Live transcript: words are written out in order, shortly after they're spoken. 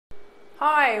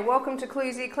Hi, welcome to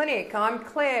Cluesy Clinic. I'm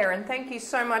Claire and thank you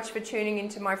so much for tuning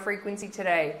into my frequency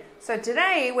today. So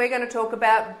today we're going to talk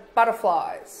about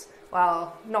butterflies.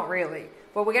 Well, not really,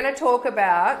 but we're going to talk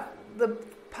about the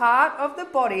part of the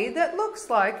body that looks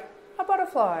like a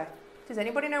butterfly. Does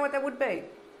anybody know what that would be?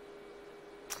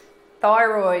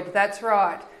 Thyroid, that's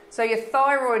right. So your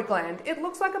thyroid gland, it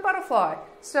looks like a butterfly.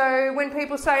 So when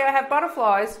people say I have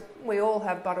butterflies, we all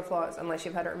have butterflies, unless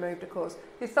you've had it removed, of course.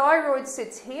 The thyroid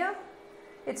sits here.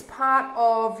 It's part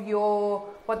of your,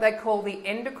 what they call the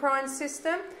endocrine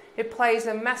system. It plays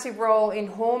a massive role in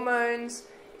hormones.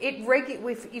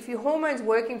 If your hormones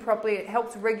working properly, it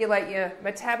helps regulate your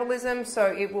metabolism. So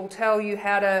it will tell you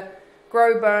how to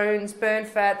grow bones, burn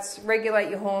fats,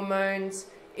 regulate your hormones.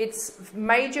 Its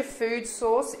major food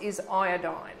source is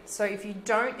iodine. So if you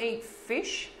don't eat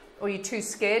fish, or you're too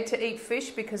scared to eat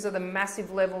fish because of the massive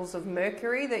levels of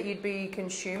mercury that you'd be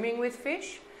consuming with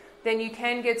fish, then you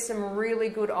can get some really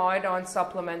good iodine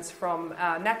supplements from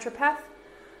naturopath.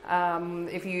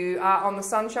 If you are on the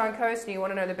Sunshine Coast and you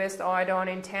want to know the best iodine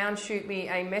in town, shoot me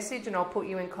a message and I'll put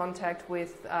you in contact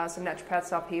with some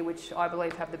naturopaths up here, which I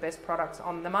believe have the best products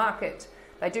on the market.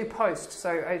 They do post,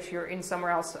 so if you're in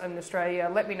somewhere else in Australia,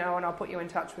 let me know and I'll put you in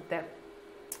touch with them.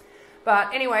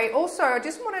 But anyway, also I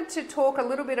just wanted to talk a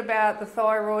little bit about the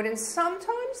thyroid, and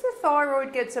sometimes the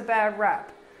thyroid gets a bad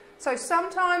rap. So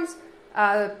sometimes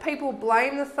people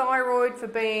blame the thyroid for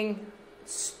being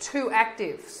too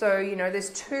active. So, you know, there's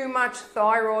too much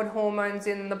thyroid hormones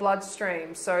in the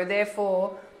bloodstream. So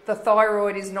therefore, the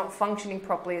thyroid is not functioning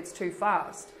properly. It's too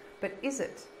fast. But is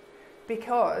it?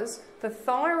 Because the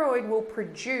thyroid will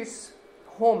produce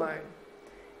hormone,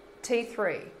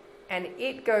 T3, and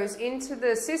it goes into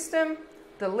the system,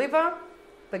 the liver,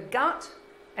 the gut,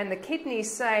 and the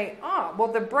kidneys say, oh, well,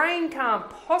 the brain can't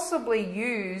possibly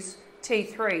use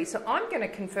T3, so I'm going to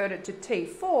convert it to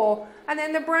T4, and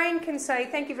then the brain can say,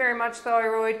 thank you very much,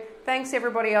 thyroid, thanks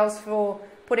everybody else for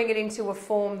putting it into a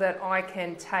form that I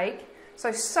can take.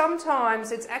 So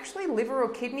sometimes it's actually liver or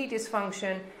kidney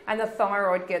dysfunction and the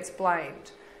thyroid gets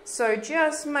blamed. So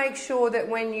just make sure that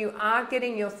when you are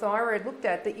getting your thyroid looked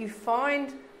at, that you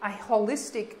find a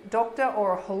holistic doctor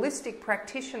or a holistic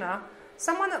practitioner,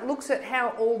 someone that looks at how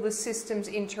all the systems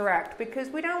interact, because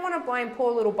we don't want to blame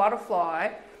poor little butterfly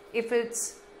if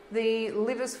it's the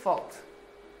liver's fault.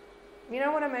 You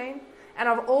know what I mean? And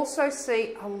I've also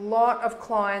seen a lot of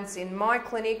clients in my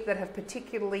clinic that have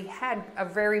particularly had a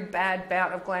very bad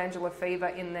bout of glandular fever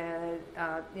in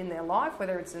their life,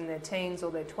 whether it's in their teens or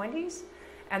their 20s.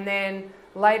 And then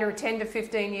later, 10 to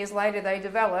 15 years later, they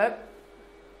develop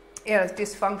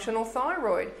dysfunctional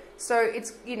thyroid. So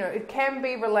it's, you know, it can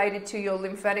be related to your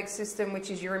lymphatic system,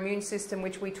 which is your immune system,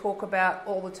 which we talk about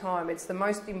all the time. It's the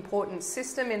most important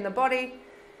system in the body.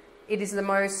 It is the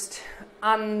most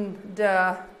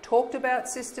talked about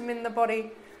system in the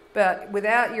body. But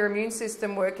without your immune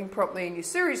system working properly and your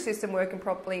sewage system working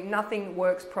properly, nothing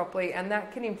works properly, and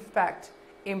that can in fact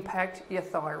impact your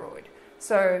thyroid.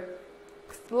 So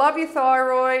love your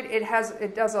thyroid.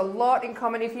 It does a lot in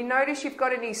common. If you notice you've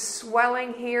got any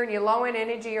swelling here and you're low in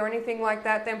energy or anything like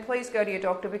that, then please go to your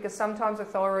doctor, because sometimes the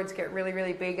thyroids get really,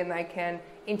 really big and they can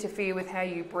interfere with how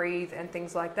you breathe and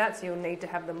things like that. So you'll need to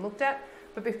have them looked at.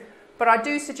 But I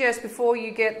do suggest before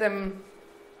you get them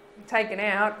taken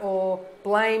out or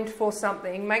blamed for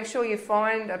something, make sure you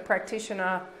find a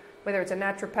practitioner, whether it's a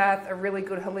naturopath, a really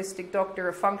good holistic doctor,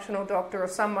 a functional doctor, or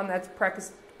someone that's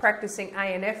practicing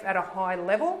ANF at a high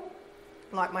level,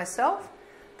 like myself,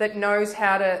 that knows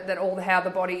how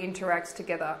the body interacts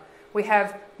together. We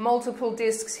have multiple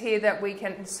discs here that we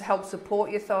can help support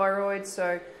your thyroid.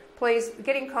 So please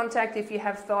get in contact if you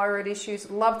have thyroid issues.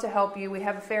 Love to help you. We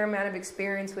have a fair amount of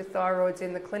experience with thyroids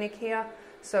in the clinic here,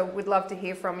 so we'd love to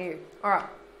hear from you. All right,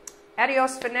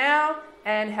 adios for now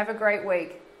and have a great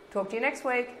week. Talk to you next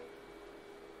week.